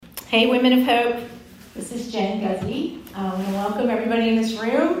Hey, Women of Hope. This is Jen Guzi. I want to welcome everybody in this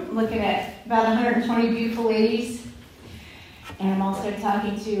room. I'm looking at about 120 beautiful ladies. And I'm also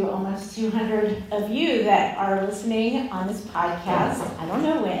talking to almost 200 of you that are listening on this podcast. I don't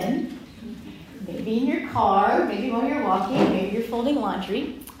know when. Maybe in your car, maybe while you're walking, maybe you're folding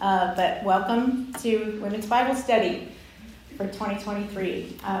laundry. But welcome to Women's Bible Study for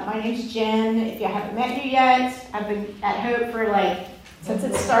 2023. My name's Jen. If you haven't met me yet, I've been at Hope for since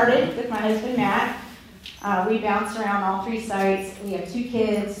it started with my husband, Matt. We bounce around all three sites. We have 2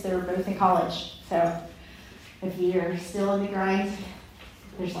 kids. They're both in college. So if you're still in the grind,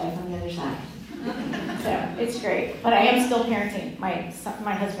 there's life on the other side. So it's great. But I am still parenting.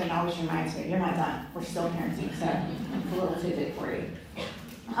 My husband always reminds me, you're not done. We're still parenting. So it's a little tidbit for you.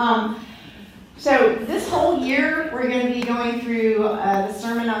 So this whole year, we're going to be going through the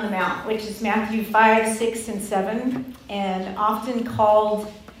Sermon on the Mount, which is Matthew 5, 6, and 7, and often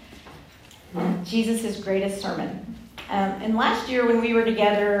called Jesus' greatest sermon. And last year when we were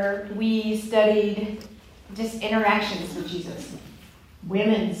together, we studied just interactions with Jesus,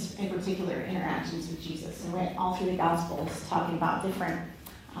 women's in particular interactions with Jesus, and went all through the Gospels talking about different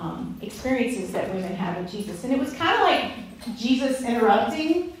experiences that women have with Jesus. And it was kind of like Jesus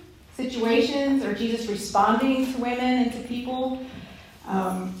interrupting situations or Jesus responding to women and to people.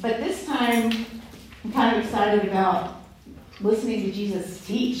 But this time, I'm kind of excited about listening to Jesus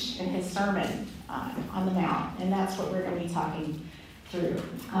teach in his sermon on the Mount, and that's what we're going to be talking through.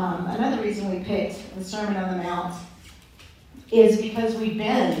 Another reason we picked the Sermon on the Mount is because we've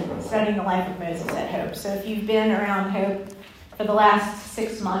been studying the life of Moses at Hope. So if you've been around Hope for the last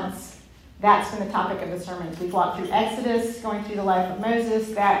 6 months, that's been the topic of the sermons. We've walked through Exodus, going through the life of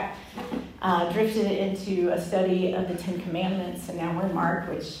Moses. That drifted into a study of the 10 Commandments, and now we're in Mark,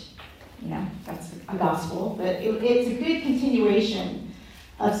 which, that's a gospel. But it's a good continuation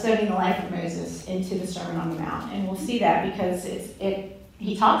of studying the life of Moses into the Sermon on the Mount. And we'll see that because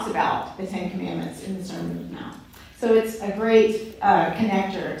he talks about the 10 Commandments in the Sermon on the Mount. So it's a great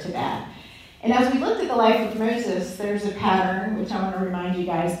connector to that. And as we looked at the life of Moses, there's a pattern, which I want to remind you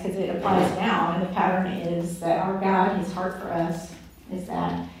guys because it applies now. And the pattern is that our God, his heart for us, is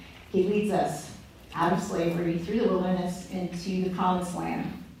that he leads us out of slavery through the wilderness into the promised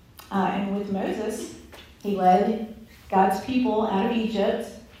land. And with Moses, he led God's people out of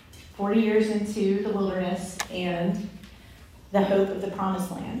Egypt 40 years into the wilderness and the hope of the promised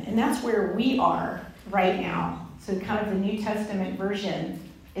land. And that's where we are right now. So kind of the New Testament version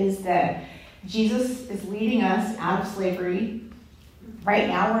is that Jesus is leading us out of slavery. Right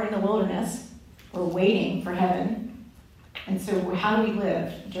now we're in the wilderness. We're waiting for heaven. And so how do we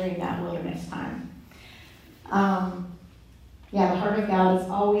live during that wilderness time? The heart of God has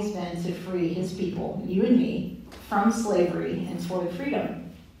always been to free his people, you and me, from slavery and toward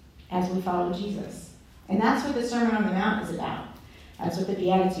freedom as we follow Jesus. And that's what the Sermon on the Mount is about. That's what the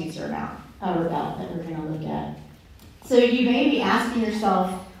Beatitudes are about that we're going to look at. So you may be asking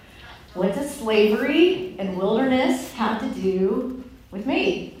yourself, what does slavery and wilderness have to do with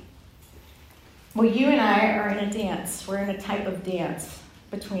me? Well, you and I are in a dance. We're in a type of dance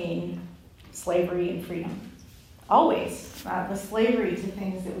between slavery and freedom. Always. The slavery to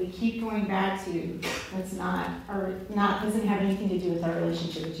things that we keep going back to doesn't have anything to do with our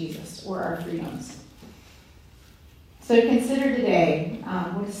relationship with Jesus or our freedoms. So consider today,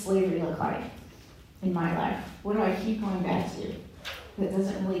 what does slavery look like in my life? What do I keep going back to that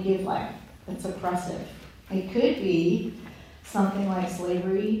doesn't really give life, that's oppressive? It could be something like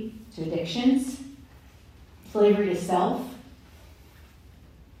slavery to addictions, slavery to self,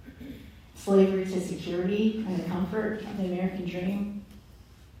 slavery to security and the comfort of the American dream.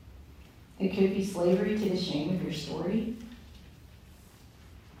 It could be slavery to the shame of your story,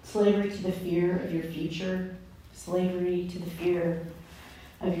 slavery to the fear of your future, slavery to the fear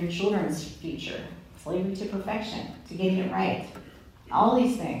of your children's future, slavery to perfection, to getting it right. All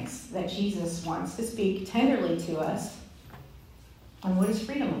these things that Jesus wants to speak tenderly to us on what does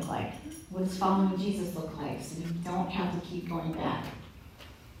freedom look like? What does following Jesus look like? So you don't have to keep going back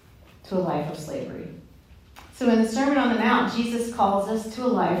to a life of slavery. So in the Sermon on the Mount, Jesus calls us to a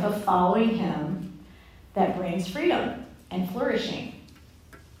life of following him that brings freedom and flourishing,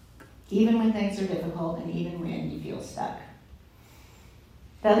 even when things are difficult and even when you feel stuck.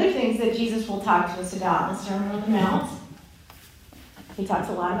 The other things that Jesus will talk to us about in the Sermon on the Mount, he talks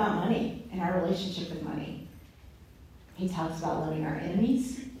a lot about money and our relationship with money. He talks about loving our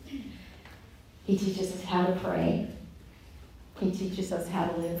enemies. He teaches us how to pray. He teaches us how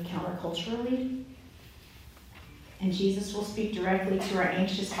to live counterculturally. And Jesus will speak directly to our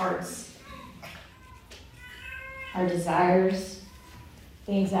anxious hearts, our desires,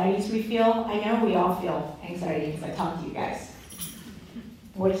 the anxieties we feel. I know we all feel anxiety because I talk to you guys.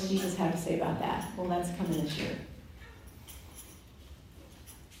 What does Jesus have to say about that? Well, that's coming this year.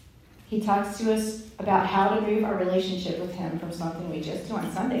 He talks to us about how to move our relationship with him from something we just do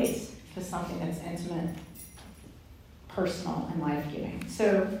on Sundays to something that's intimate, personal, and life-giving.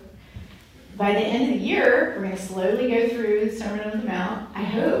 So by the end of the year, we're going to slowly go through the Sermon on the Mount. I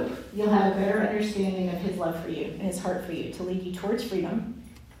hope you'll have a better understanding of his love for you and his heart for you to lead you towards freedom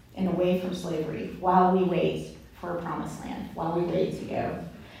and away from slavery while we wait for a promised land, while we wait to go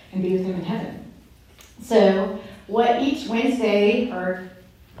and be with him in heaven. So what each Wednesday, or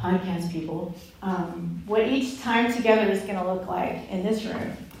podcast people, what each time together is going to look like in this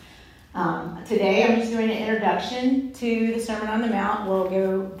room. Today I'm just doing an introduction to the Sermon on the Mount. We'll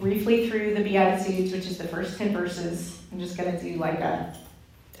go briefly through the Beatitudes, which is the first 10 verses. I'm just going to do like a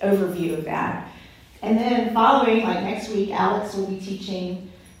overview of that. And then following, like next week, Alex will be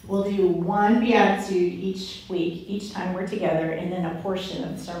teaching. We'll do one Beatitude each week, each time we're together, and then a portion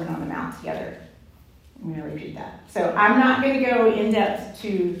of the Sermon on the Mount together. I'm going to repeat that. So I'm not going to go in depth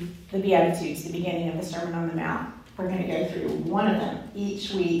to the Beatitudes, the beginning of the Sermon on the Mount. We're going to go through one of them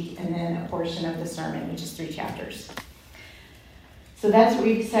each week and then a portion of the sermon, which is 3 chapters. So that's what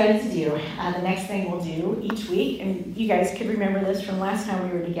we've decided to do. The next thing we'll do each week, and you guys could remember this from last time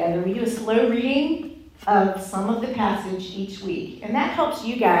we were together, we do a slow reading of some of the passage each week. And that helps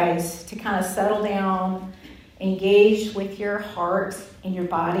you guys to kind of settle down, engage with your heart and your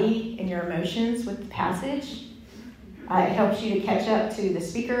body and your emotions with the passage. It helps you to catch up to the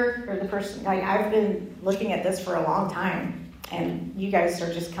speaker or the person. Like, I've been looking at this for a long time, and you guys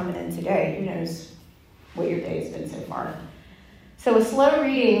are just coming in today. Who knows what your day has been so far. So a slow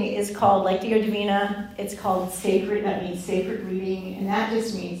reading is called Lectio Divina. It's called sacred. That means sacred reading, and that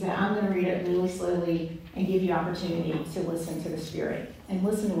just means that I'm going to read it really slowly and give you opportunity to listen to the Spirit and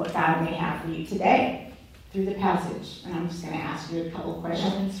listen to what God may have for you today through the passage. And I'm just going to ask you a couple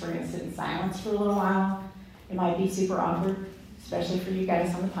questions. We're going to sit in silence for a little while. It might be super awkward, especially for you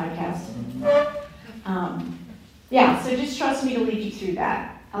guys on the podcast. So just trust me to lead you through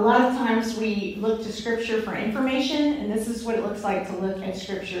that. A lot of times we look to Scripture for information, and this is what it looks like to look at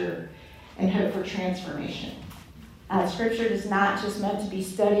Scripture and hope for transformation. Scripture is not just meant to be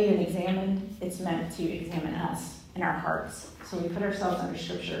studied and examined, it's meant to examine us and our hearts. So we put ourselves under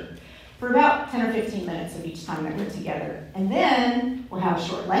Scripture for about 10 or 15 minutes of each time that we're together. And then we'll have a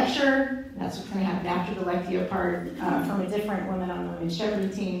short lecture. That's what's going to happen after the Lectio part from a different woman on the women's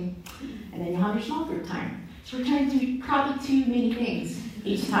shepherding team. And then you'll have your small group time. So we're trying to do probably too many things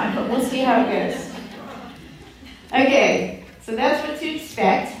each time, but we'll see how it goes. Okay, so that's what to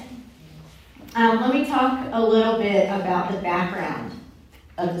expect. Let me talk a little bit about the background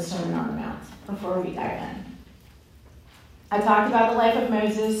of the Sermon on the Mount before we dive in. I talked about the life of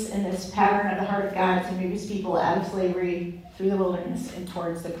Moses and this pattern of the heart of God to move his people out of slavery through the wilderness and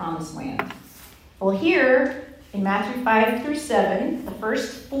towards the promised land. Well, here in Matthew 5 through 7, the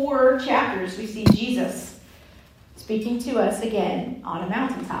first 4 chapters, we see Jesus speaking to us again on a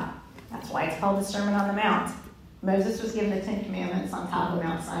mountaintop. That's why it's called the Sermon on the Mount. Moses was given the 10 Commandments on top of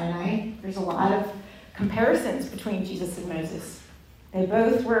Mount Sinai. There's a lot of comparisons between Jesus and Moses. They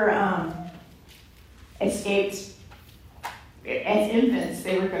both were escaped as infants.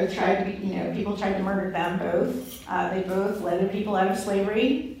 They were both tried to be, people tried to murder them both. They both led their people out of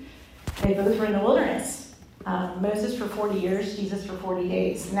slavery. They both were in the wilderness. Moses for 40 years, Jesus for 40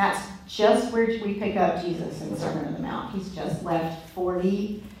 days. And that's just where we pick up Jesus in the Sermon on the Mount. He's just left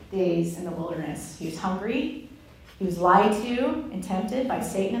 40 days in the wilderness. He was hungry. He was lied to and tempted by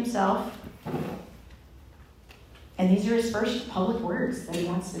Satan himself. And these are his first public words that he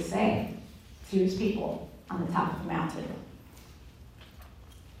wants to say to his people on the top of the mountain.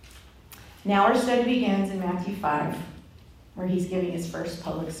 Now our study begins in Matthew 5, where he's giving his first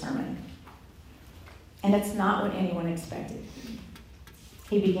public sermon. And it's not what anyone expected.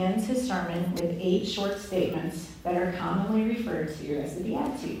 He begins his sermon with 8 short statements that are commonly referred to as the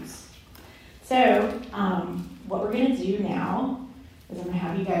Beatitudes. So, what we're going to do now is I'm going to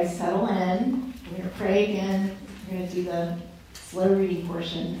have you guys settle in. We're going to pray again. We're going to do the slow reading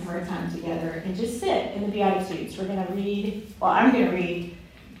portion of our time together and just sit in the Beatitudes. We're going to read, I'm going to read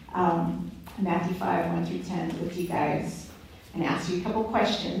Matthew 5, 1 through 10 with you guys and ask you a couple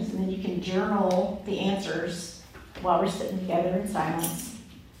questions, and then you can journal the answers while we're sitting together in silence.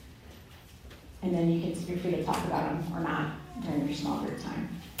 And then you can feel free to talk about them or not during your small group time.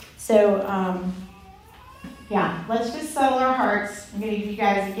 So, let's just settle our hearts. I'm going to give you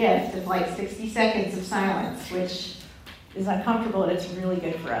guys a gift of like 60 seconds of silence, which is uncomfortable, and it's really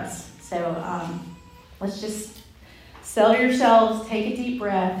good for us. So let's just Settle yourselves, take a deep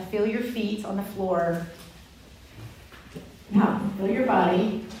breath, feel your feet on the floor. Now, feel your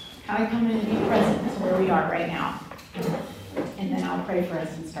body. Kind of come in and be present to where we are right now. And then I'll pray for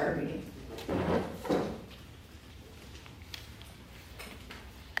us and start reading.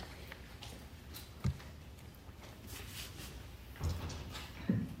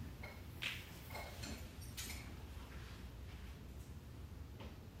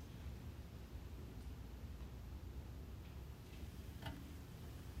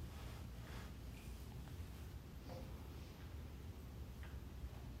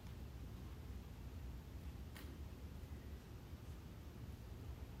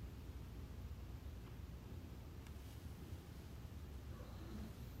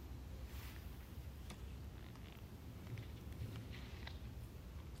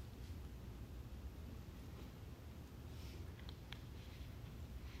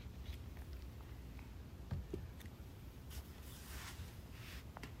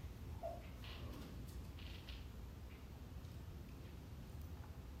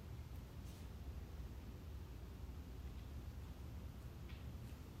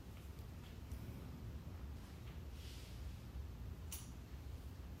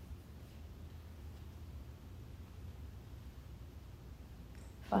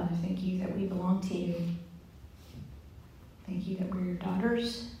 Father, thank you that we belong to you. Thank you that we're your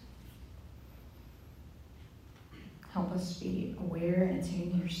daughters. Help us be aware and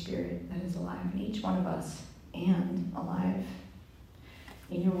attuned to your spirit that is alive in each one of us and alive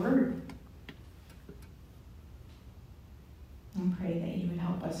in your word. I pray that you would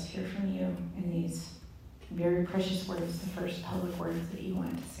help us hear from you in these very precious words, the first public words that you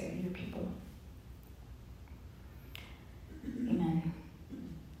wanted to say to your people. Amen.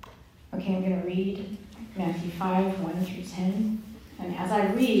 Okay, I'm going to read Matthew 5, 1 through 10. And as I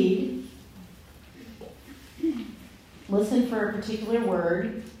read, listen for a particular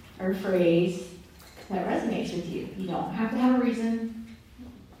word or phrase that resonates with you. You don't have to have a reason.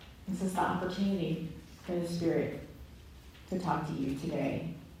 This is the opportunity for the Spirit to talk to you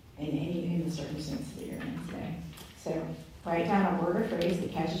today in the circumstance that you're in today. So write down a word or phrase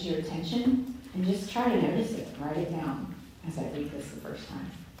that catches your attention and just try to notice it. Write it down as I read this the first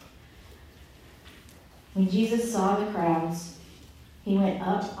time. When Jesus saw the crowds, he went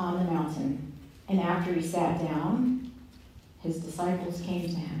up on the mountain, and after he sat down, his disciples came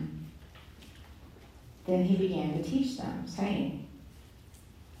to him. Then he began to teach them, saying,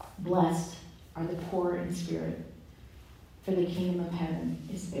 "Blessed are the poor in spirit, for the kingdom of heaven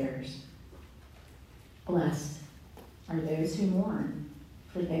is theirs. Blessed are those who mourn,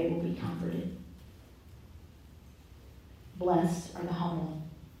 for they will be comforted. Blessed are the humble,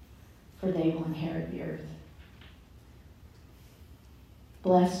 for they will inherit the earth.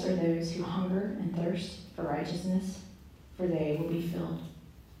 Blessed are those who hunger and thirst for righteousness, for they will be filled.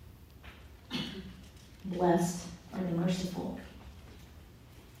 Blessed are the merciful,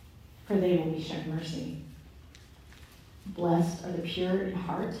 for they will be shown mercy. Blessed are the pure in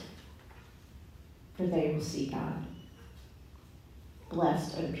heart, for they will see God.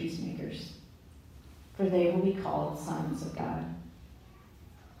 Blessed are the peacemakers, for they will be called sons of God.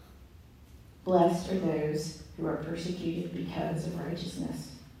 Blessed are those who are persecuted because of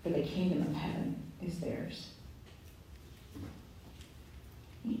righteousness, for the kingdom of heaven is theirs."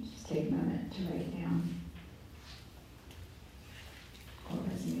 You just take a moment to write it down. All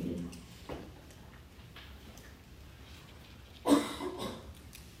resonated.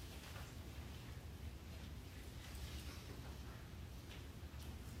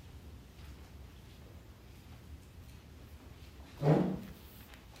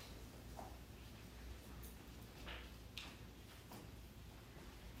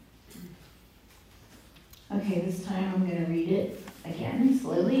 Okay, this time I'm going to read it again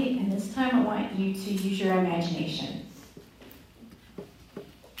slowly, and this time I want you to use your imagination.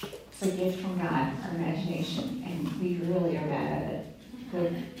 It's a gift from God, our imagination, and we really are bad at it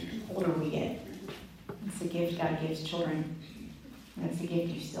the older we get. It's a gift God gives children, and it's a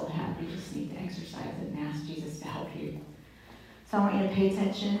gift you still have. You just need to exercise it and ask Jesus to help you. So I want you to pay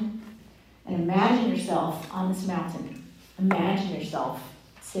attention and imagine yourself on this mountain. Imagine yourself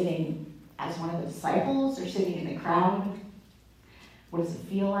sitting as one of the disciples or sitting in the crowd. What does it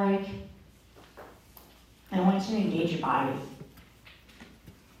feel like? And I want you to engage your body.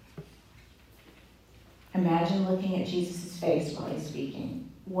 Imagine looking at Jesus' face while he's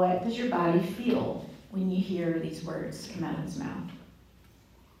speaking. What does your body feel when you hear these words come out of his mouth?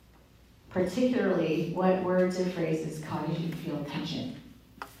 Particularly, what words or phrases cause you to feel tension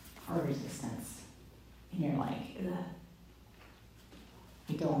or resistance? And you're like, ugh,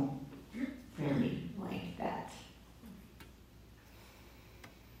 I don't really like that.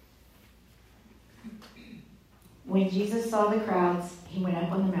 When Jesus saw the crowds, he went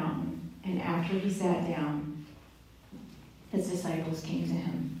up on the mountain, and after he sat down, his disciples came to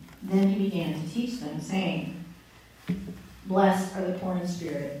him. Then he began to teach them, saying, "Blessed are the poor in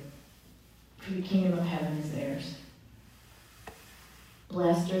spirit, for the kingdom of heaven is theirs.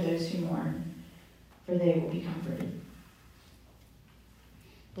 Blessed are those who mourn, for they will be comforted.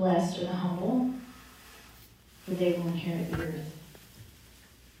 Blessed are the humble, for they will inherit the earth.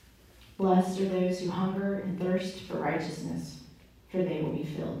 Blessed are those who hunger and thirst for righteousness, for they will be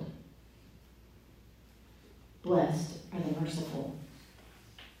filled. Blessed are the merciful,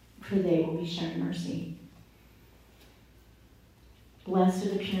 for they will be shown mercy. Blessed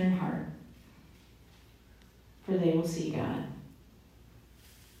are the pure in heart, for they will see God.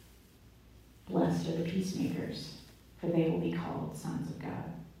 Blessed are the peacemakers, for they will be called sons of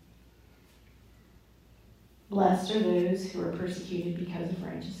God. Blessed are those who are persecuted because of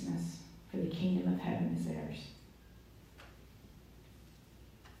righteousness, for the kingdom of heaven is theirs."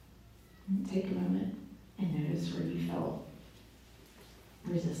 And take a moment and notice where you felt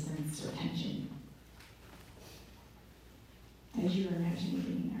resistance or tension as you were imagining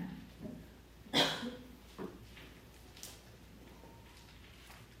being there.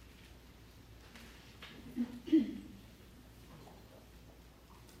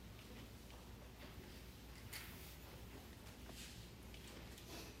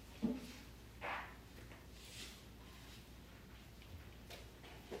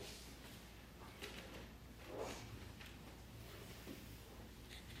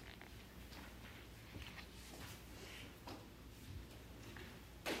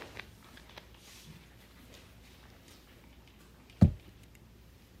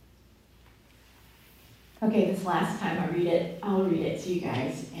 Okay, this last time I read it, I'll read it to you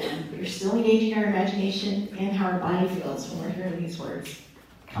guys, and we're still engaging our imagination and how our body feels when we're hearing these words.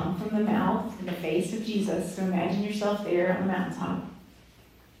 Come from the mouth and the face of Jesus, so imagine yourself there on the mountaintop.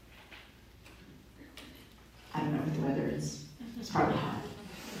 I don't know what the weather is. It's probably hot.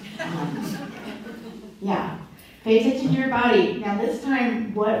 Yeah. Pay attention to your body. Now this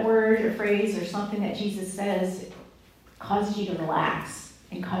time, what word or phrase or something that Jesus says causes you to relax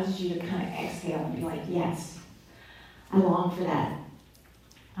and causes you to kind of exhale and be like, yes, I long for that.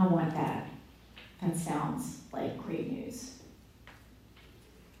 I want that. That sounds like great news.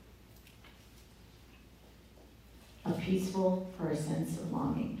 A peaceful or a sense of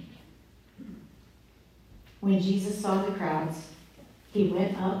longing. When Jesus saw the crowds, he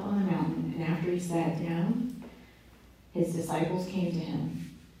went up on the mountain, and after he sat down, his disciples came to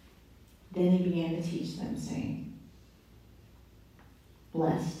him. Then he began to teach them, saying,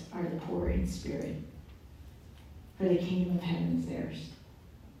 "Blessed are the poor in spirit, for the kingdom of heaven is theirs.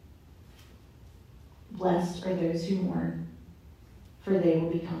 Blessed are those who mourn, for they will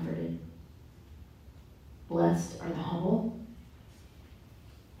be comforted. Blessed are the humble,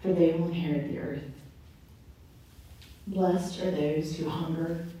 for they will inherit the earth. Blessed are those who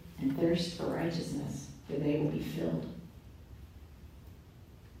hunger and thirst for righteousness, for they will be filled.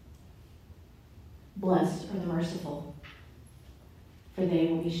 Blessed are the merciful, for they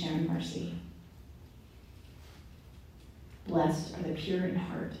will be shown mercy. Blessed are the pure in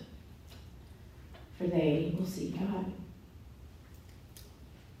heart, for they will see God.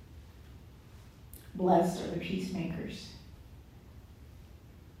 Blessed are the peacemakers,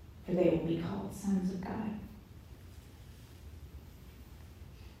 for they will be called sons of God.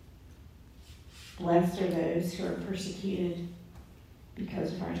 Blessed are those who are persecuted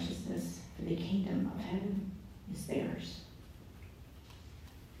because of righteousness, for the kingdom of heaven is theirs.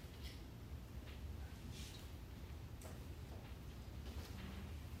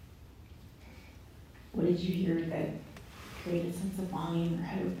 What did you hear that created a sense of longing or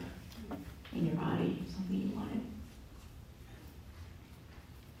hope in your body, something you wanted?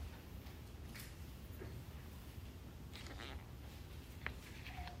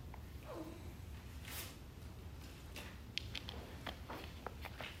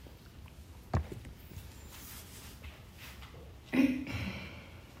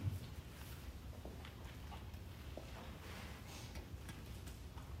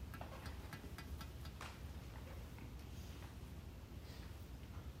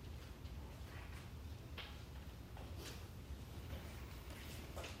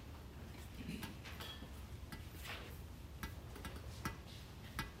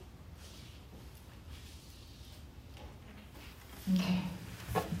 Okay.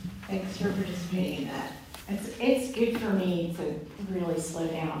 Thanks for participating in that. It's good for me to really slow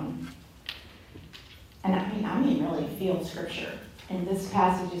down. And I mean really feel scripture. And this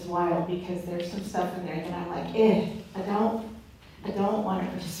passage is wild because there's some stuff in there that I'm like, I don't want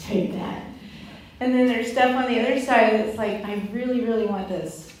to participate in that. And then there's stuff on the other side that's like, I really, really want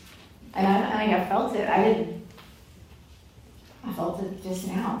this. And I felt it. I felt it just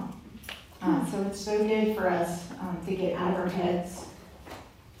now. So it's so good for us to get out of our heads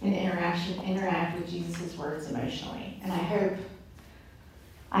and interact with Jesus' words emotionally. And I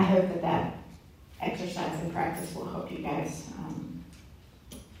hope that exercise and practice will help you guys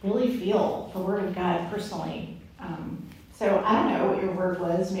really feel the Word of God personally. So I don't know what your word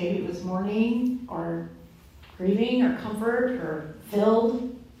was. Maybe it was mourning or grieving or comfort or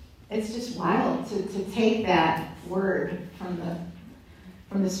filled. It's just wild to take that word from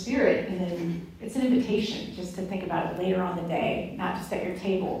the Spirit, and then it's an invitation just to think about it later on the day, not just at your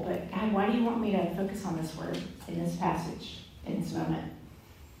table, but God, why do you want me to focus on this word in this passage, in this moment?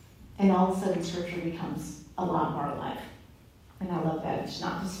 And all of a sudden, Scripture becomes a lot more alive. And I love that. It's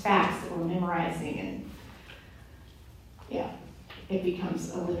not just facts that we're memorizing, and it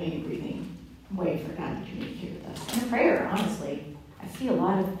becomes a living, breathing way for God to communicate with us. And prayer, honestly. I see a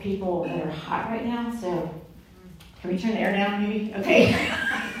lot of people that are hot right now, so can we turn the air down maybe? Okay.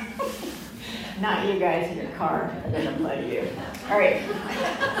 Not you guys in your car. I didn't blood you. All right.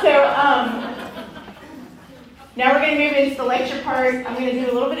 So now we're going to move into the lecture part. I'm going to do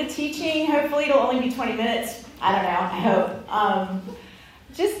a little bit of teaching. Hopefully it'll only be 20 minutes. I don't know. I hope.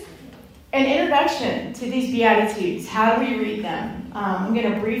 Just an introduction to these Beatitudes. How do we read them? I'm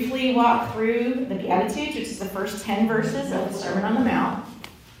going to briefly walk through the Beatitudes, which is the first 10 verses of the Sermon on the Mount,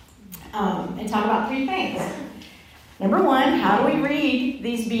 and talk about 3 things. Number 1, how do we read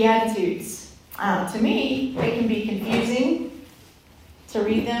these Beatitudes? To me, they can be confusing to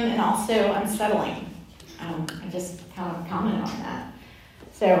read them and also unsettling. I just kind of comment on that.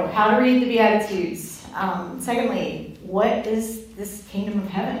 So, how to read the Beatitudes. Secondly, what is this kingdom of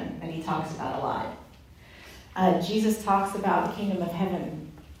heaven that he talks about a lot? Jesus talks about the kingdom of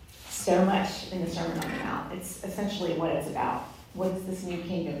heaven so much in the Sermon on the Mount. It's essentially what it's about. What is this new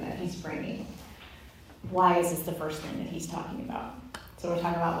kingdom that he's bringing? Why is this the first thing that he's talking about? So we're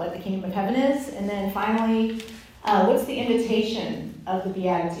talking about what the kingdom of heaven is. And then finally, what's the invitation of the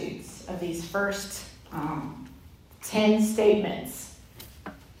Beatitudes, of these first 10 statements?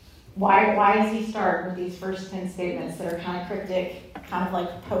 Why does he start with these first 10 statements that are kind of cryptic, kind of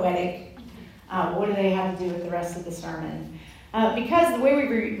like poetic? What do they have to do with the rest of the sermon? Because the way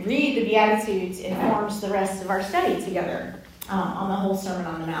we read the Beatitudes informs the rest of our study together on the whole Sermon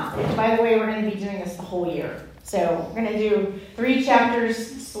on the Mount. Which, by the way, we're going to be doing this the whole year. So we're going to do 3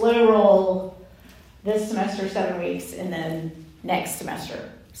 chapters, slow roll, this semester 7 weeks, and then next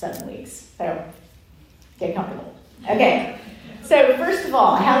semester 7 weeks. So get comfortable. Okay. So first of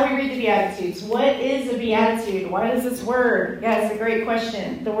all, how do we read the Beatitudes? What is a beatitude? What is this word? Yeah, it's a great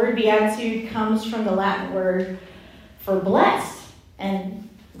question. The word beatitude comes from the Latin word for blessed. And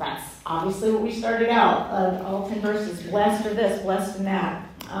that's obviously what we started out, all 10 verses. Blessed or this, blessed and that.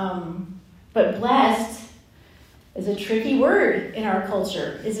 But blessed is a tricky word in our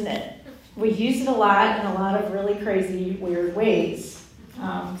culture, isn't it? We use it a lot in a lot of really crazy, weird ways.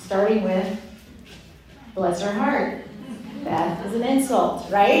 Starting with, bless her heart. That is an insult,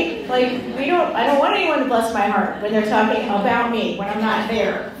 right? Like, I don't want anyone to bless my heart when they're talking about me, when I'm not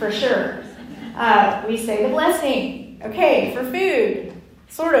there, for sure. We say the blessing. Okay, for food.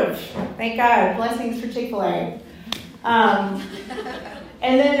 Sort of. Thank God. Blessings for Chick-fil-A. And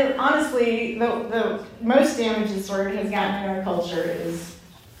then, honestly, the most damage this word has gotten in our culture is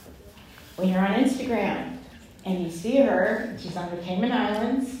when you're on Instagram and you see her, she's on the Cayman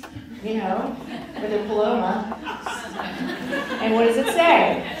Islands, with a paloma. And what does it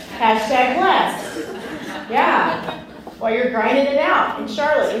say? Hashtag blessed. Yeah. While you're grinding it out in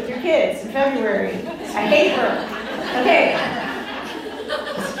Charlotte with your kids in February. I hate her. Okay.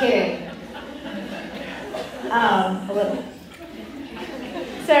 Just kidding. A little.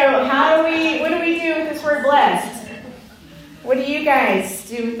 So what do we do with this word blessed? What do you guys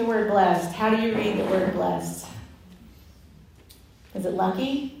do with the word blessed? How do you read the word blessed? Is it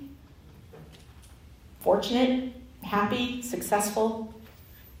lucky? Fortunate? Happy? Successful?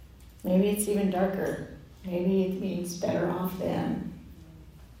 Maybe it's even darker. Maybe it means better off than.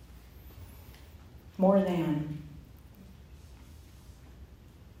 More than.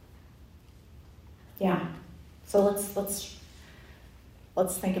 Yeah. So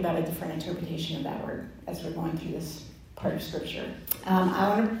let's think about a different interpretation of that word as we're going through this part of Scripture. I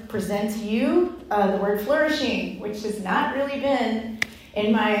want to present to you the word flourishing, which has not really been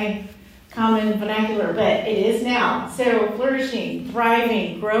in my common vernacular, but it is now. So flourishing,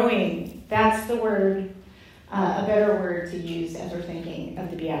 thriving, growing, that's the word, a better word to use as we're thinking of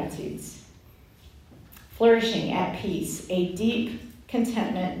the Beatitudes. Flourishing, at peace, a deep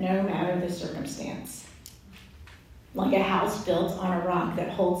contentment no matter the circumstance. Like a house built on a rock that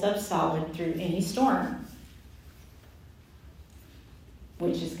holds up solid through any storm,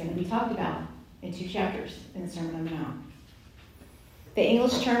 which is going to be talked about in 2 chapters in the Sermon on the Mount. The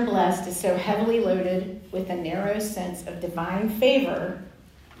English term blessed is so heavily loaded with a narrow sense of divine favor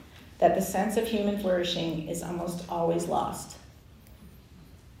that the sense of human flourishing is almost always lost.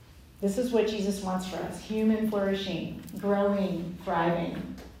 This is what Jesus wants for us: human flourishing, growing,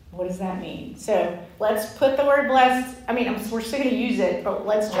 thriving. What does that mean? So let's put the word blessed, we're still going to use it, but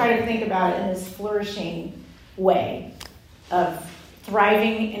let's try to think about it in this flourishing way of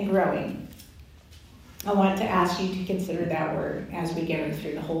thriving and growing. I want to ask you to consider that word as we go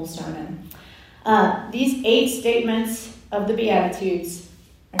through the whole sermon. These 8 statements of the Beatitudes,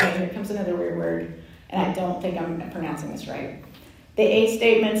 okay, here comes another weird word, and I don't think I'm pronouncing this right. The 8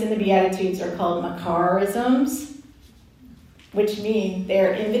 statements in the Beatitudes are called macarisms, which mean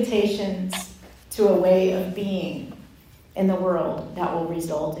they're invitations to a way of being in the world that will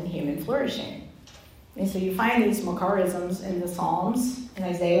result in human flourishing. And so you find these macarisms in the Psalms, in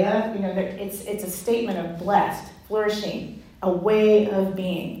Isaiah. It's a statement of blessed, flourishing, a way of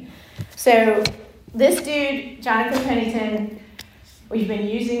being. So this dude, Jonathan Pennington, we've been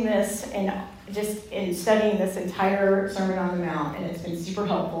using this in studying this entire Sermon on the Mount, and it's been super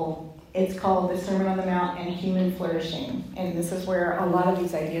helpful. It's called the Sermon on the Mount and Human Flourishing, and this is where a lot of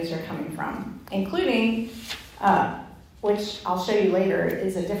these ideas are coming from, including, which I'll show you later,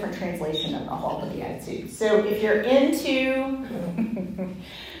 is a different translation of all the Beatitudes. So if you're into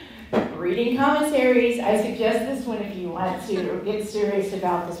reading commentaries, I suggest this one if you want to get serious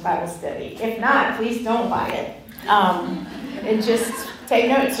about this Bible study. If not, please don't buy it. And just take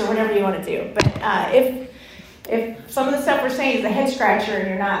notes or whatever you want to do. But if some of the stuff we're saying is a head scratcher and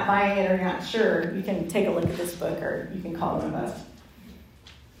you're not buying it or you're not sure, you can take a look at this book or you can call one of us.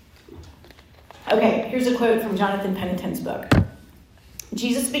 Okay, here's a quote from Jonathan Pennington's book.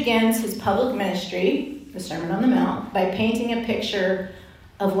 Jesus begins his public ministry, the Sermon on the Mount, by painting a picture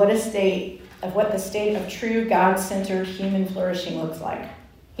of what the state of true God-centered human flourishing looks like.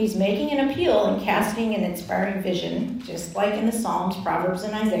 He's making an appeal and casting an inspiring vision, just like in the Psalms, Proverbs,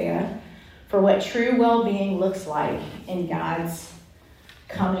 and Isaiah, for what true well-being looks like in God's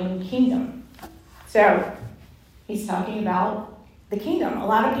coming kingdom. So he's talking about the kingdom. A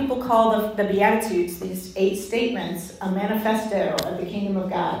lot of people call the Beatitudes, these 8 statements, a manifesto of the kingdom of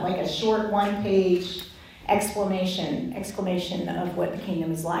God, like a short 1-page exclamation of what the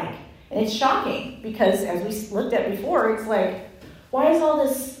kingdom is like. And it's shocking because, as we looked at before, it's like, why is all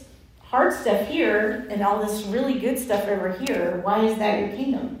this hard stuff here and all this really good stuff over here? Why is that your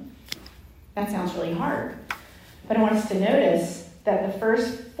kingdom? That sounds really hard. But I want us to notice that the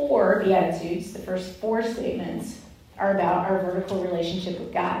first 4 Beatitudes, the first 4 statements, are about our vertical relationship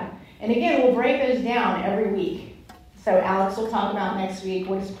with God. And again, we'll break those down every week. So Alex will talk about next week,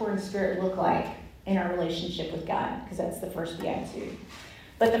 what does poor in spirit look like in our relationship with God? Because that's the first Beatitude.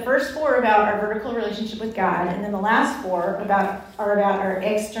 But the first 4 are about our vertical relationship with God, and then the last 4 are about our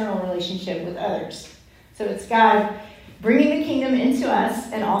external relationship with others. So it's God bringing the kingdom into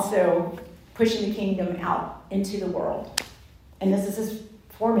us and also pushing the kingdom out into the world. And this is his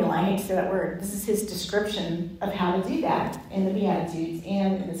formula. I hate to say that word. This is his description of how to do that in the Beatitudes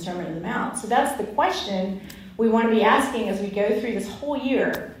and in the Sermon on the Mount. So that's the question we want to be asking as we go through this whole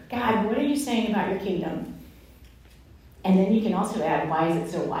year. God, what are you saying about your kingdom? And then you can also add, why is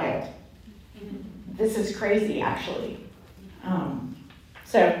it so wild? This is crazy, actually.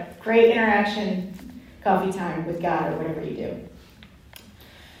 So great interaction, coffee time with God or whatever you do.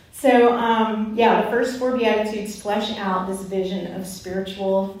 So, the first 4 Beatitudes flesh out this vision of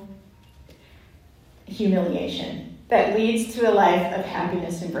spiritual humiliation that leads to a life of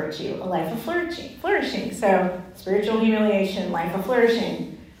happiness and virtue, a life of flourishing. So, spiritual humiliation, life of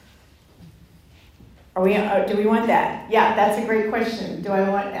flourishing. Do we want that? Yeah, that's a great question.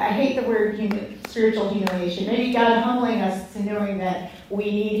 I hate the word spiritual humiliation. Maybe God humbling us to knowing that we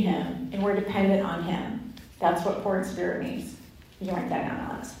need him and we're dependent on him. That's what poor in spirit means. You can write that down,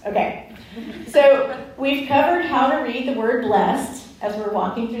 Alex. Okay. So we've covered how to read the word blessed as we're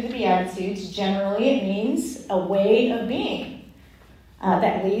walking through the Beatitudes. Generally, it means a way of being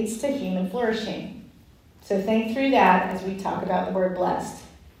that leads to human flourishing. So think through that as we talk about the word blessed.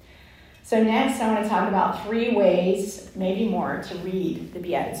 So next, I want to talk about 3 ways, maybe more, to read the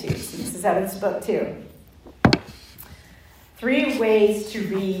Beatitudes. This is out of this book, too. 3 ways to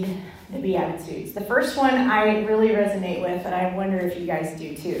read the Beatitudes. The first one I really resonate with, and I wonder if you guys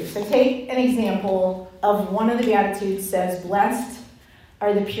do too. So take an example of one of the Beatitudes says, blessed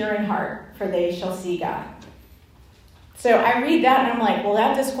are the pure in heart, for they shall see God. So I read that and I'm like, well,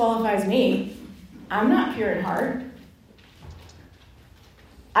 that disqualifies me. I'm not pure in heart.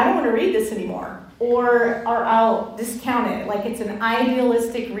 I don't want to read this anymore. Or I'll discount it like it's an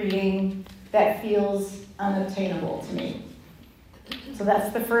idealistic reading that feels unobtainable to me. So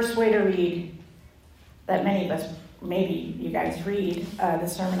that's the first way to read that many of us, maybe you guys read the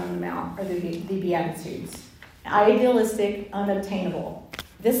Sermon on the Mount or the Beatitudes. Idealistic, unobtainable.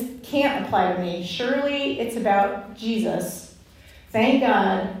 This can't apply to me. Surely it's about Jesus. Thank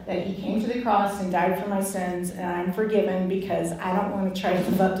God that he came to the cross and died for my sins, and I'm forgiven because I don't want to try to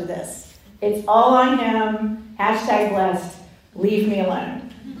live up to this. It's all on him. #blessed. Leave me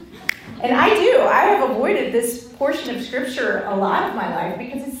alone. And I do. I have avoided this portion of Scripture a lot of my life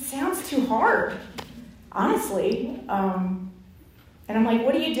because it sounds too hard, honestly. And I'm like,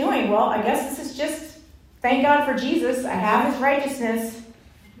 what are you doing? Well, I guess this is just, thank God for Jesus. I have his righteousness.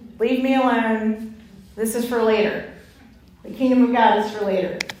 Leave me alone. This is for later. The kingdom of God is for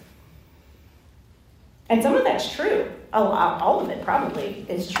later. And some of that's true. All of it probably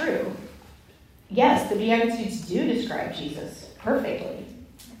is true. Yes, the Beatitudes do describe Jesus perfectly.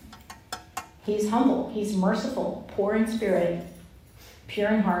 He's humble. He's merciful, poor in spirit, pure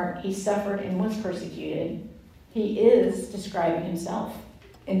in heart. He suffered and was persecuted. He is describing himself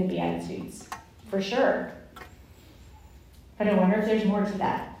in the Beatitudes, for sure. But I wonder if there's more to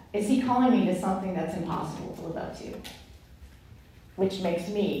that. Is he calling me to something that's impossible to live up to? Which makes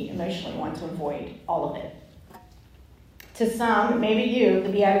me emotionally want to avoid all of it. To some, maybe you, the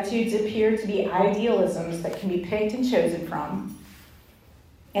Beatitudes appear to be idealisms that can be picked and chosen from,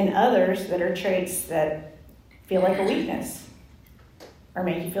 and others that are traits that feel like a weakness or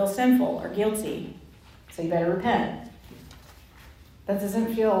make you feel sinful or guilty, so you better repent. That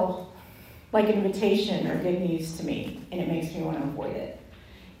doesn't feel like an invitation or good news to me, and it makes me want to avoid it.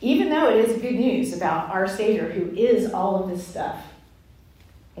 Even though it is good news about our Savior who is all of this stuff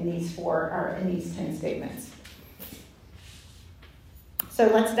in these 10 statements. So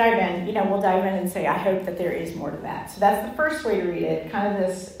let's dive in. We'll dive in and say, I hope that there is more to that. So that's the first way to read it. Kind of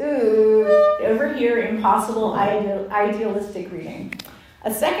this, over here, impossible, idealistic reading.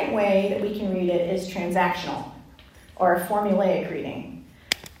 A second way that we can read it is transactional or a formulaic reading,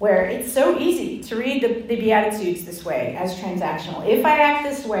 where it's so easy to read the Beatitudes this way as transactional. If I act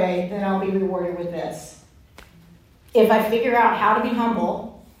this way, then I'll be rewarded with this. If I figure out how to be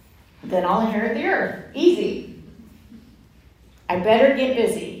humble, then I'll inherit the earth. Easy. I better get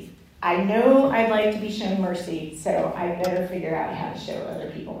busy. I know I'd like to be shown mercy, so I better figure out how to show other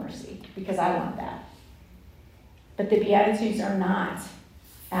people mercy because I want that. But the Beatitudes are not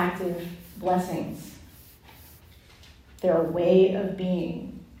active blessings. They're a way of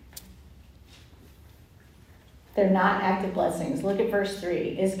being. They're not active blessings. Look at verse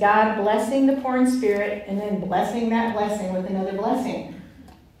 3. Is God blessing the poor in spirit and then blessing that blessing with another blessing?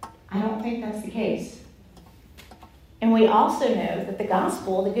 I don't think that's the case. And we also know that the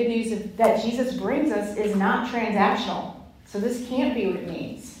gospel, the good news that Jesus brings us, is not transactional. So this can't be what it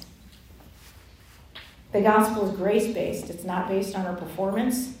means. The gospel is grace-based. It's not based on our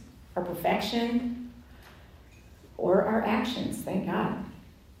performance, our perfection, or our actions, thank God.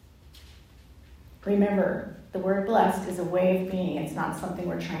 Remember, the word blessed is a way of being. It's not something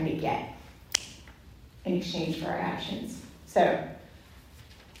we're trying to get in exchange for our actions. So,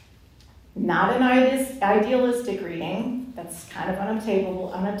 not an idealistic reading. That's kind of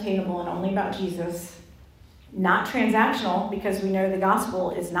unobtainable and only about Jesus. Not transactional, because we know the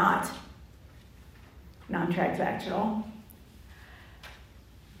gospel is not non-transactional.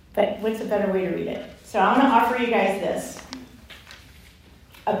 But what's a better way to read it? So I'm going to offer you guys this.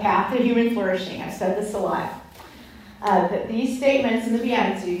 A path to human flourishing. I've said this a lot. That these statements in the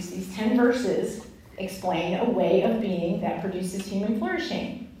Beatitudes, these 10 verses, explain a way of being that produces human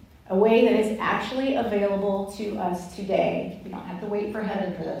flourishing. A way that is actually available to us today. We don't have to wait for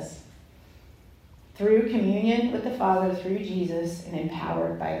heaven for this. Through communion with the Father, through Jesus, and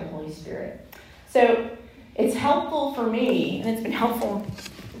empowered by the Holy Spirit. So it's helpful for me, and it's been helpful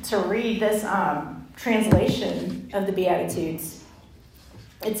to read this translation of the Beatitudes.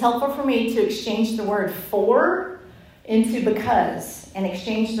 It's helpful for me to exchange the word for into because, and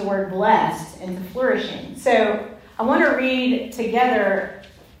exchange the word blessed into flourishing. So I want to read together.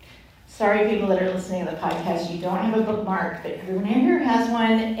 Sorry, people that are listening to the podcast, you don't have a bookmark, but everyone in here has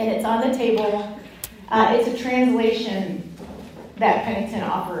one, and it's on the table. It's a translation that Pennington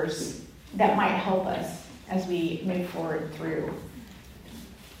offers that might help us as we move forward through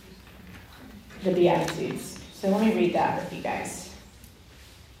the Beatitudes. So let me read that with you guys.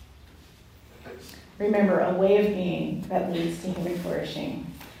 Remember, a way of being that leads to human flourishing.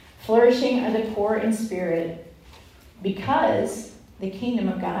 Flourishing are the poor in spirit, because the kingdom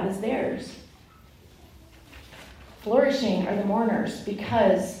of God is theirs. Flourishing are the mourners,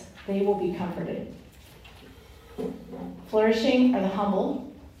 because they will be comforted. Flourishing are the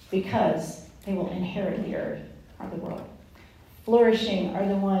humble, because they will inherit the earth or the world. Flourishing are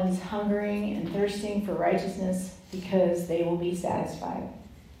the ones hungering and thirsting for righteousness, because they will be satisfied.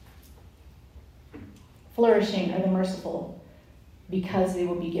 Flourishing are the merciful, because they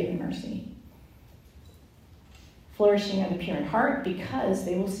will be given mercy. Flourishing are the pure in heart, because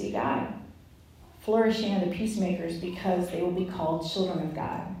they will see God. Flourishing are the peacemakers, because they will be called children of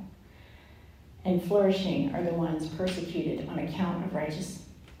God. And flourishing are the ones persecuted on account of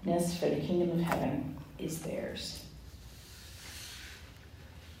righteousness, for the kingdom of heaven is theirs.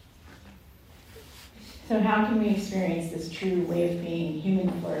 So how can we experience this true way of being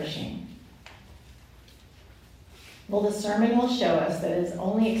human flourishing? Well, the sermon will show us that it is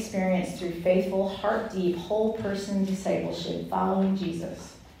only experienced through faithful, heart-deep, whole-person discipleship following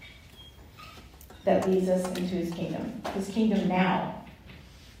Jesus that leads us into his kingdom now.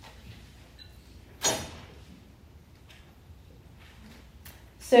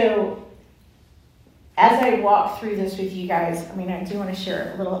 So, as I walk through this with you guys, I do want to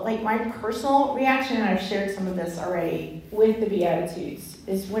share a little, my personal reaction, and I've shared some of this already with the Beatitudes,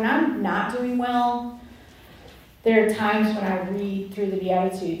 is when I'm not doing well, there are times when I read through the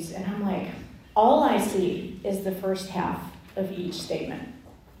Beatitudes, and I'm like, all I see is the first half of each statement.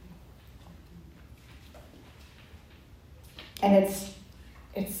 And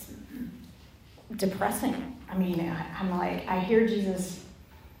it's depressing. I'm like, I hear Jesus.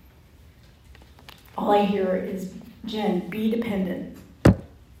 All I hear is, Jen, be dependent.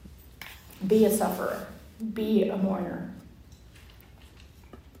 Be a sufferer. Be a mourner.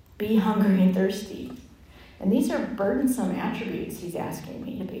 Be hungry and thirsty. And these are burdensome attributes he's asking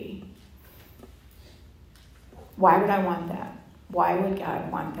me to be. Why would I want that? Why would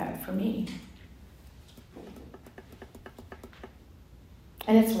God want that for me?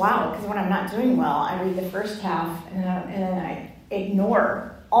 And it's wild, because when I'm not doing well, I read the first half, and then I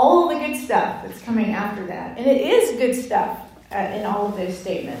ignore all the good stuff that's coming after that. And it is good stuff in all of those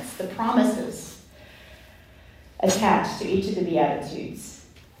statements, the promises attached to each of the Beatitudes.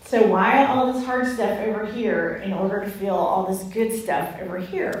 So why all this hard stuff over here in order to feel all this good stuff over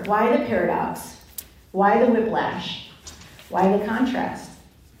here? Why the paradox? Why the whiplash? Why the contrast?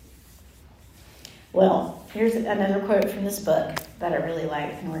 Well, here's another quote from this book that I really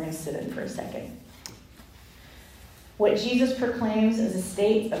like, and we're going to sit in for a second. What Jesus proclaims as a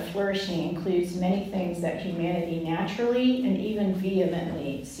state of flourishing includes many things that humanity naturally and even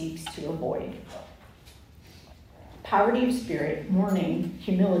vehemently seeks to avoid. Poverty of spirit, mourning,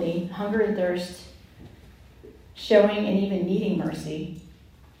 humility, hunger and thirst, showing and even needing mercy,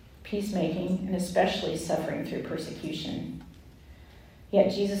 peacemaking, and especially suffering through persecution.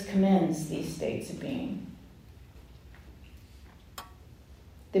 Yet Jesus commends these states of being.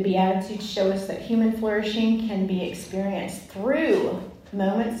 The Beatitudes show us that human flourishing can be experienced through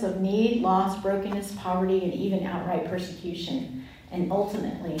moments of need, loss, brokenness, poverty, and even outright persecution, and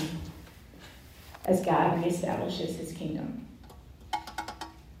ultimately as God reestablishes his kingdom.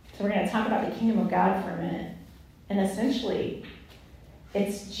 So we're going to talk about the kingdom of God for a minute. And essentially,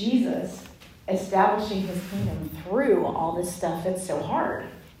 it's Jesus establishing his kingdom through all this stuff that's so hard.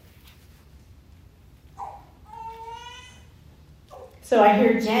 So I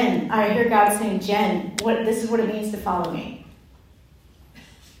hear God saying, Jen, this is what it means to follow me.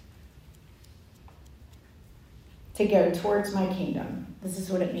 To go towards my kingdom. This is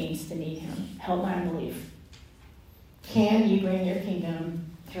what it means to need him. Help my unbelief. Can you bring your kingdom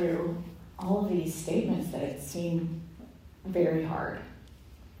through all of these statements that seem very hard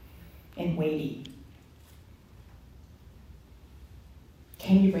and weighty?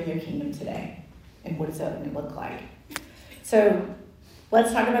 Can you bring your kingdom today? And what does that going to look like? So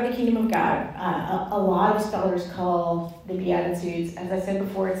let's talk about the kingdom of God. A lot of scholars call the Beatitudes, as I said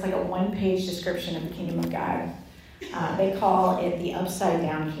before, it's like a one-page description of the kingdom of God. They call it the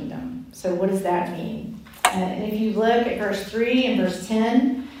upside-down kingdom. So what does that mean? And if you look at verse 3 and verse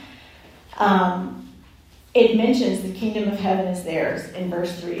 10, it mentions the kingdom of heaven is theirs in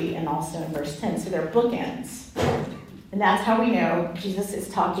verse 3 and also in verse 10. So they're bookends. And that's how we know Jesus is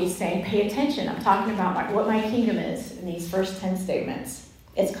talking, he's saying, pay attention. I'm talking about what my kingdom is in these first 10 statements.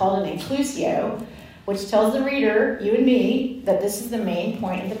 It's called an inclusio, which tells the reader, you and me, that this is the main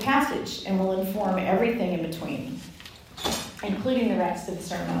point of the passage and will inform everything in between, including the rest of the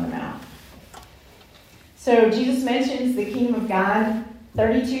Sermon on the Mount. So Jesus mentions the kingdom of God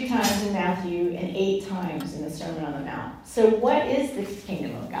 32 times in Matthew and 8 times in the Sermon on the Mount. So what is this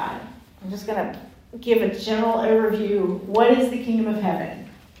kingdom of God? I'm just going to give a general overview. What is the kingdom of heaven?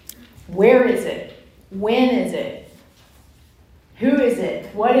 Where is it? When is it? Who is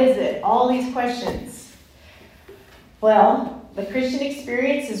it? What is it? All these questions. Well, the Christian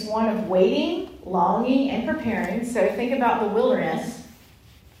experience is one of waiting, longing, and preparing. So think about the wilderness.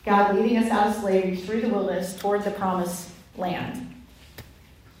 God leading us out of slavery through the wilderness toward the promised land.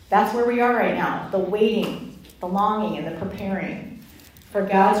 That's where we are right now. The waiting, the longing, and the preparing for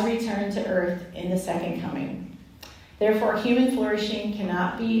God's return to earth in the second coming. Therefore, human flourishing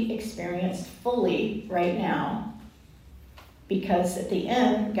cannot be experienced fully right now because at the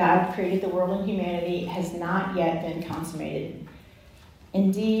end, God created the world and humanity has not yet been consummated.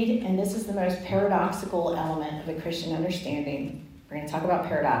 Indeed, and this is the most paradoxical element of the Christian understanding, we're going to talk about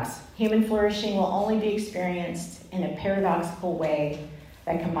paradox. Human flourishing will only be experienced in a paradoxical way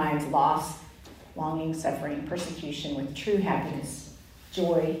that combines loss, longing, suffering, persecution with true happiness,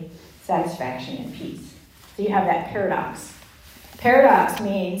 joy, satisfaction, and peace. So you have that paradox. Paradox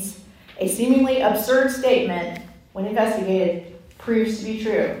means a seemingly absurd statement, when investigated, proves to be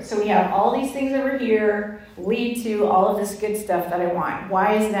true. So we have all these things over here lead to all of this good stuff that I want.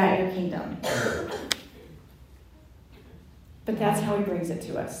 Why is that your kingdom? But that's how he brings it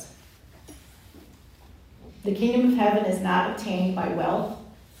to us. The kingdom of heaven is not obtained by wealth,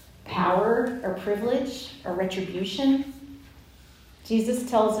 power, or privilege, or retribution. Jesus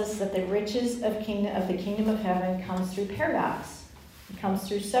tells us that the riches of the kingdom of heaven comes through paradox. It comes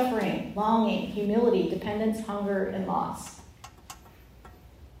through suffering, longing, humility, dependence, hunger, and loss.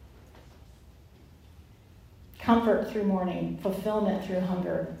 Comfort through mourning, fulfillment through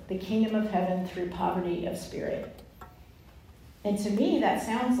hunger, the kingdom of heaven through poverty of spirit. And to me, that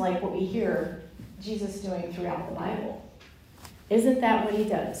sounds like what we hear Jesus doing throughout the Bible. Isn't that what he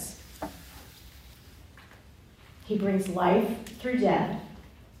does? He brings life through death.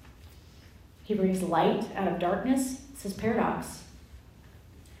 He brings light out of darkness. This is paradox.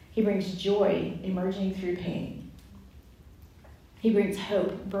 He brings joy emerging through pain. He brings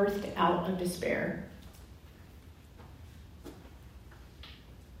hope birthed out of despair.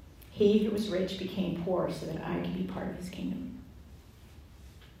 He who was rich became poor so that I could be part of his kingdom.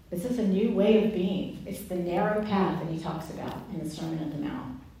 This is a new way of being. It's the narrow path that he talks about in the Sermon on the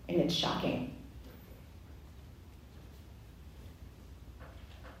Mount, and it's shocking.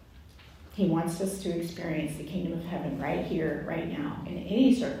 He wants us to experience the kingdom of heaven right here, right now, in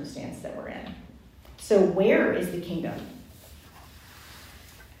any circumstance that we're in. So where is the kingdom?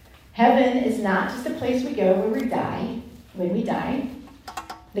 Heaven is not just a place we go when we die.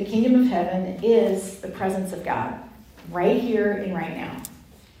 The kingdom of heaven is the presence of God, right here and right now.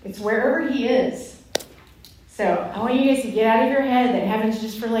 It's wherever he is. So I want you guys to get out of your head that heaven's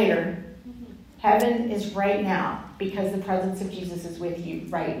just for later. Heaven is right now because the presence of Jesus is with you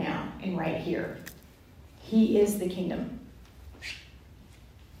right now and right here. He is the kingdom.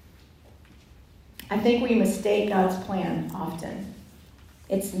 I think we mistake God's plan often.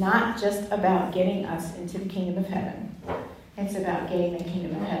 It's not just about getting us into the kingdom of heaven. It's about getting the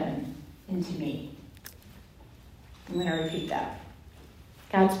kingdom of heaven into me. I'm going to repeat that.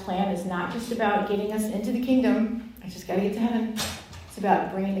 God's plan is not just about getting us into the kingdom. I just got to get to heaven. It's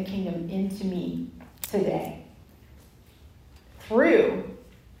about bringing the kingdom into me today. Through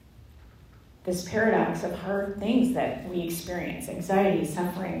this paradox of hard things that we experience: anxiety,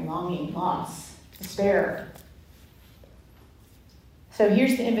 suffering, longing, loss, despair. So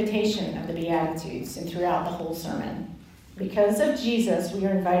here's the invitation of the Beatitudes and throughout the whole sermon. Because of Jesus, we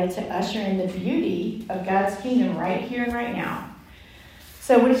are invited to usher in the beauty of God's kingdom right here and right now.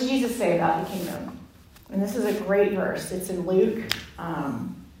 So what does Jesus say about the kingdom? And this is a great verse. It's in Luke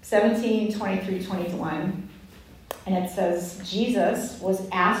 17, 23, 21. And it says, Jesus was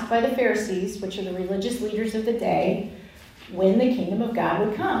asked by the Pharisees, which are the religious leaders of the day, when the kingdom of God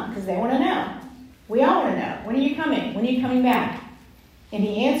would come. Because they want to know. We all want to know. When are you coming? When are you coming back? And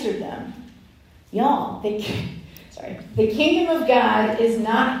he answered them, y'all, the kingdom of God is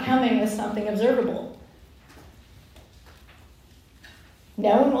not coming with something observable.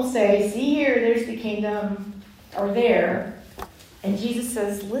 No one will say, see here, there's the kingdom, or there. And Jesus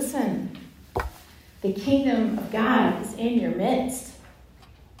says, listen, the kingdom of God is in your midst.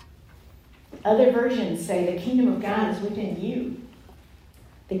 Other versions say the kingdom of God is within you.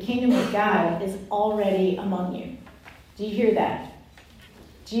 The kingdom of God is already among you. Do you hear that?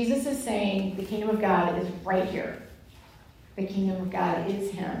 Jesus is saying the kingdom of God is right here. The kingdom of God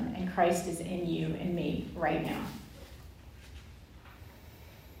is him, and Christ is in you and me right now.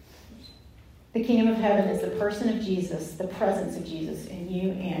 The kingdom of heaven is the person of Jesus, the presence of Jesus in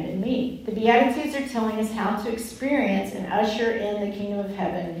you and in me. The Beatitudes are telling us how to experience and usher in the kingdom of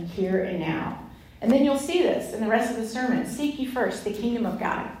heaven here and now. And then you'll see this in the rest of the sermon. Seek ye first the kingdom of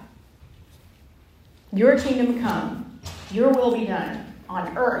God. Your kingdom come. Your will be done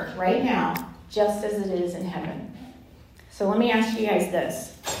on earth right now, just as it is in heaven. So let me ask you guys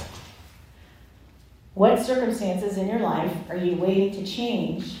this. What circumstances in your life are you waiting to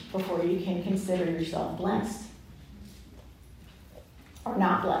change before you can consider yourself blessed? Or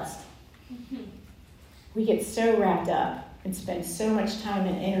not blessed? We get so wrapped up and spend so much time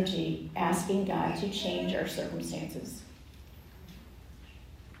and energy asking God to change our circumstances.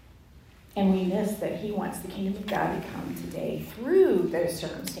 And we miss that he wants the kingdom of God to come today through those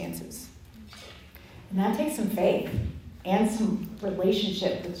circumstances. And that takes some faith and some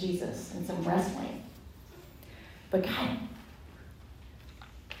relationship with Jesus and some wrestling. But God,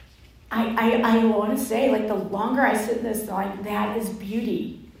 I want to say, like, the longer I sit in this, like, that is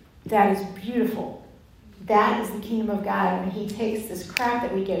beauty. That is beautiful. That is the kingdom of God when he takes this crap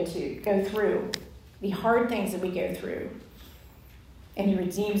that we go through, the hard things that we go through, and he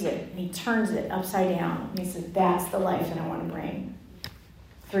redeems it, and he turns it upside down. And he says, that's the life that I want to bring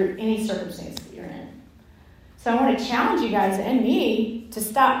through any circumstance that you're in. So I want to challenge you guys and me to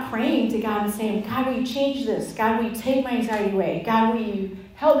stop praying to God and saying, God, will you change this? God, will you take my anxiety away? God, will you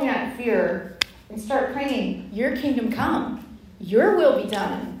help me not in fear? And start praying, your kingdom come. Your will be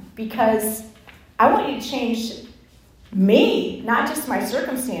done. Because I want you to change me, not just my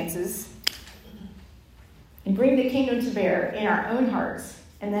circumstances, and bring the kingdom to bear in our own hearts.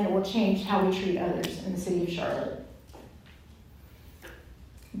 And then it will change how we treat others in the city of Charlotte.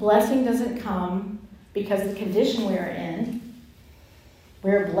 Blessing doesn't come because of the condition we are in.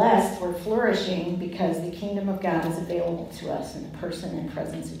 We're blessed, we're flourishing because the kingdom of God is available to us in the person and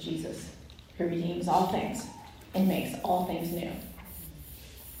presence of Jesus, who redeems all things and makes all things new.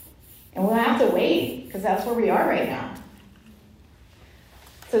 And we'll have to wait, because that's where we are right now.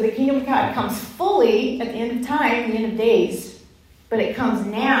 So the kingdom of God comes fully at the end of time, the end of days, but it comes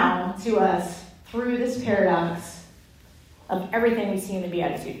now to us through this paradox of everything we see in the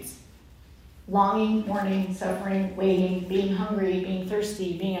Beatitudes. Longing, mourning, suffering, waiting, being hungry, being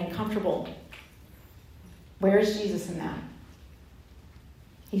thirsty, being uncomfortable. Where is Jesus in that?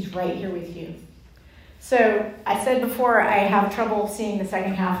 He's right here with you. So I said before, I have trouble seeing the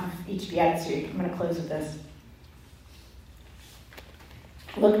second half of each Beatitude. I'm going to close with this.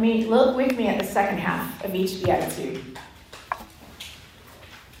 Look with me at the second half of each Beatitude.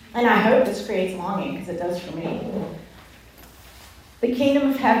 And I hope this creates longing, because it does for me. The kingdom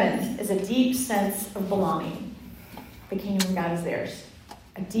of heaven is a deep sense of belonging. The kingdom of God is theirs.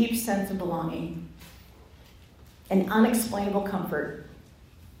 A deep sense of belonging. An unexplainable comfort.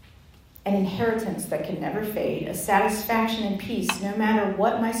 An inheritance that can never fade. A satisfaction and peace no matter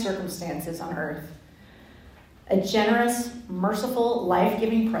what my circumstances on earth. A generous, merciful,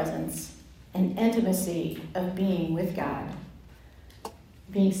 life-giving presence. An intimacy of being with God.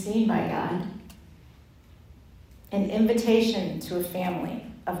 Being seen by God. An invitation to a family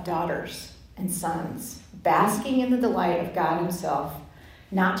of daughters and sons, basking in the delight of God himself,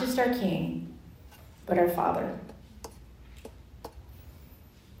 not just our King, but our Father.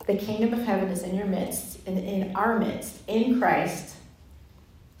 The kingdom of heaven is in your midst, and in our midst, in Christ,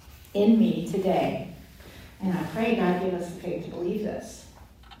 in me today. And I pray God give us the faith to believe this.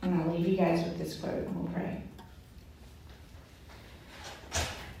 And I'll leave you guys with this quote, and we'll pray.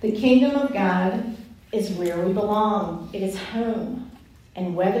 The kingdom of God is where we belong. It is home.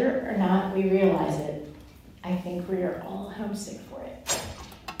 And whether or not we realize it, I think we are all homesick for it.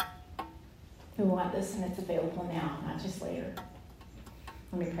 We want this, and it's available now, not just later.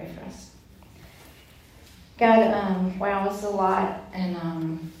 Let me pray for us. God, wow, this is a lot,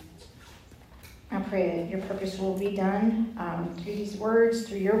 and I pray that your purpose will be done through these words,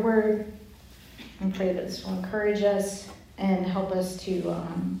 through your word. I pray that this will encourage us and help us to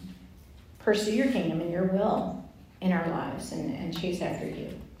pursue your kingdom and your will in our lives and chase after you,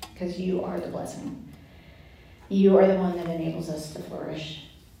 because you are the blessing. You are the one that enables us to flourish.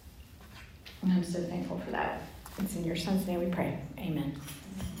 And I'm so thankful for that. It's in your son's name we pray. Amen.